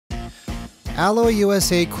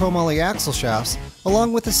AlloyUSA chromoly axle shafts,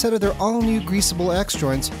 along with a set of their all-new greasable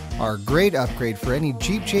X-Joints, are a great upgrade for any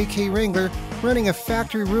Jeep JK Wrangler running a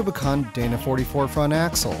factory Rubicon Dana 44 front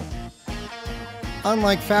axle.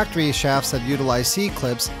 Unlike factory shafts that utilize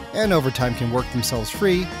C-clips and over time can work themselves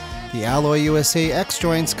free, the AlloyUSA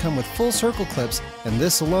X-Joints come with full circle clips, and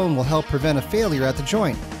this alone will help prevent a failure at the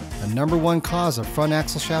joint, a #1 cause of front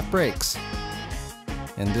axle shaft breaks.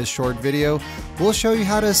 In this short video, we'll show you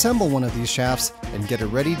how to assemble one of these shafts and get it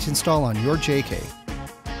ready to install on your JK.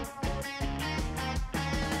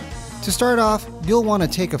 To start off, you'll want to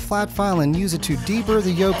take a flat file and use it to deburr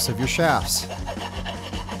the yokes of your shafts.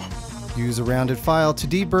 Use a rounded file to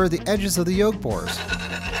deburr the edges of the yoke bores.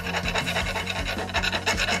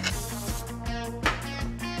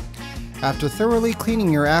 After thoroughly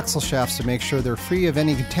cleaning your axle shafts to make sure they're free of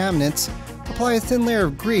any contaminants, apply a thin layer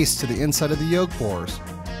of grease to the inside of the yoke bores.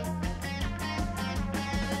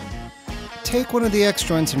 Take one of the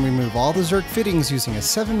X-Joints and remove all the zerk fittings using a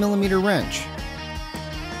 7mm wrench.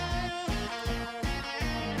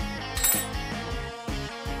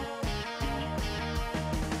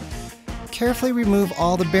 Carefully remove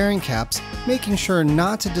all the bearing caps, making sure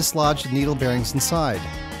not to dislodge the needle bearings inside.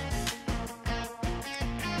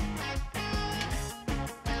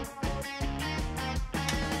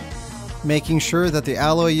 Making sure that the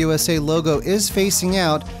AlloyUSA logo is facing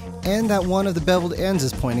out and that one of the beveled ends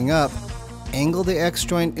is pointing up, angle the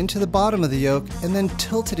X-joint into the bottom of the yoke and then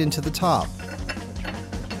tilt it into the top.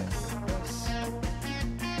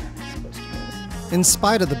 In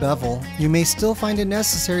spite of the bevel, you may still find it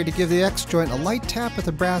necessary to give the X-joint a light tap with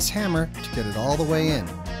a brass hammer to get it all the way in.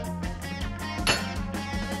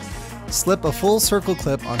 Slip a full circle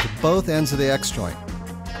clip onto both ends of the X-joint.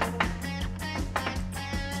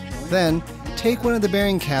 Then, take one of the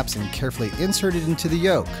bearing caps and carefully insert it into the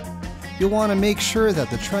yoke. You'll want to make sure that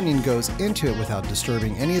the trunnion goes into it without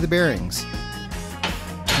disturbing any of the bearings.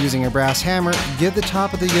 Using a brass hammer, give the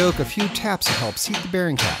top of the yoke a few taps to help seat the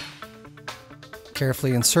bearing cap.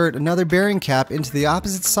 Carefully insert another bearing cap into the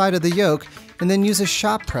opposite side of the yoke and then use a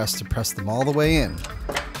shop press to press them all the way in.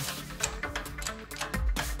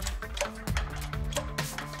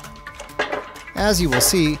 As you will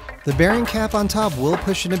see, the bearing cap on top will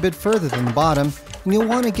push in a bit further than the bottom, and you'll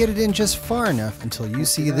want to get it in just far enough until you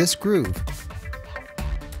see this groove.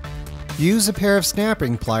 Use a pair of snap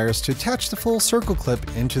ring pliers to attach the full circle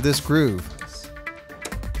clip into this groove.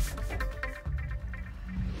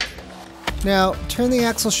 Now, turn the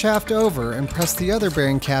axle shaft over and press the other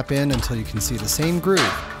bearing cap in until you can see the same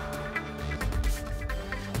groove.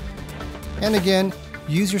 And again,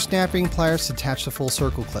 use your snap ring pliers to attach the full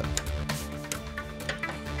circle clip.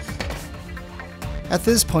 At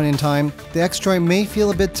this point in time, the X-joint may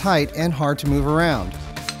feel a bit tight and hard to move around.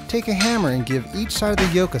 Take a hammer and give each side of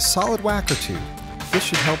the yoke a solid whack or two. This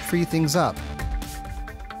should help free things up.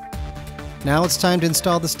 Now it's time to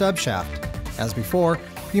install the stub shaft. As before,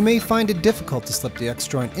 you may find it difficult to slip the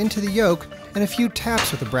X-joint into the yoke, and a few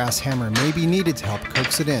taps with a brass hammer may be needed to help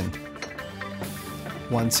coax it in.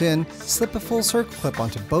 Once in, slip a full circle clip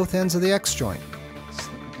onto both ends of the X-joint.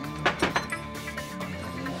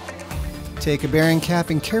 Take a bearing cap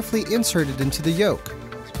and carefully insert it into the yoke.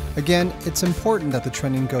 Again, it's important that the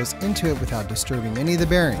trunnion goes into it without disturbing any of the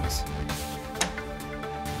bearings.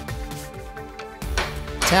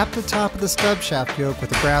 Tap the top of the stub shaft yoke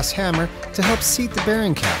with a brass hammer to help seat the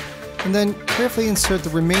bearing cap, and then carefully insert the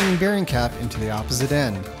remaining bearing cap into the opposite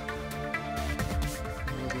end.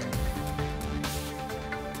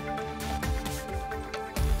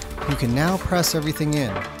 You can now press everything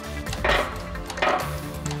in.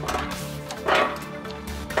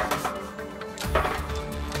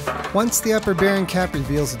 Once the upper bearing cap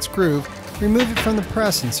reveals its groove, remove it from the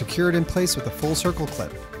press and secure it in place with a full circle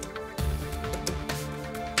clip.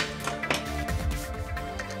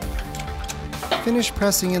 Finish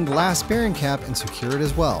pressing in the last bearing cap and secure it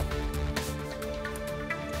as well.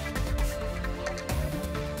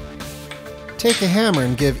 Take a hammer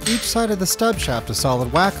and give each side of the stub shaft a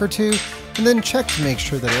solid whack or two, and then check to make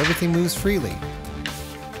sure that everything moves freely.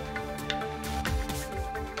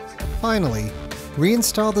 Finally,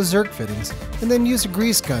 reinstall the zerk fittings and then use a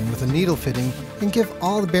grease gun with a needle fitting and give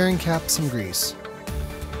all the bearing caps some grease.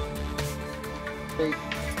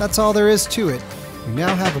 That's all there is to it. You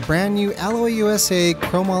now have a brand new AlloyUSA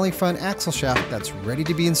chromoly front axle shaft that's ready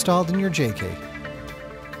to be installed in your JK.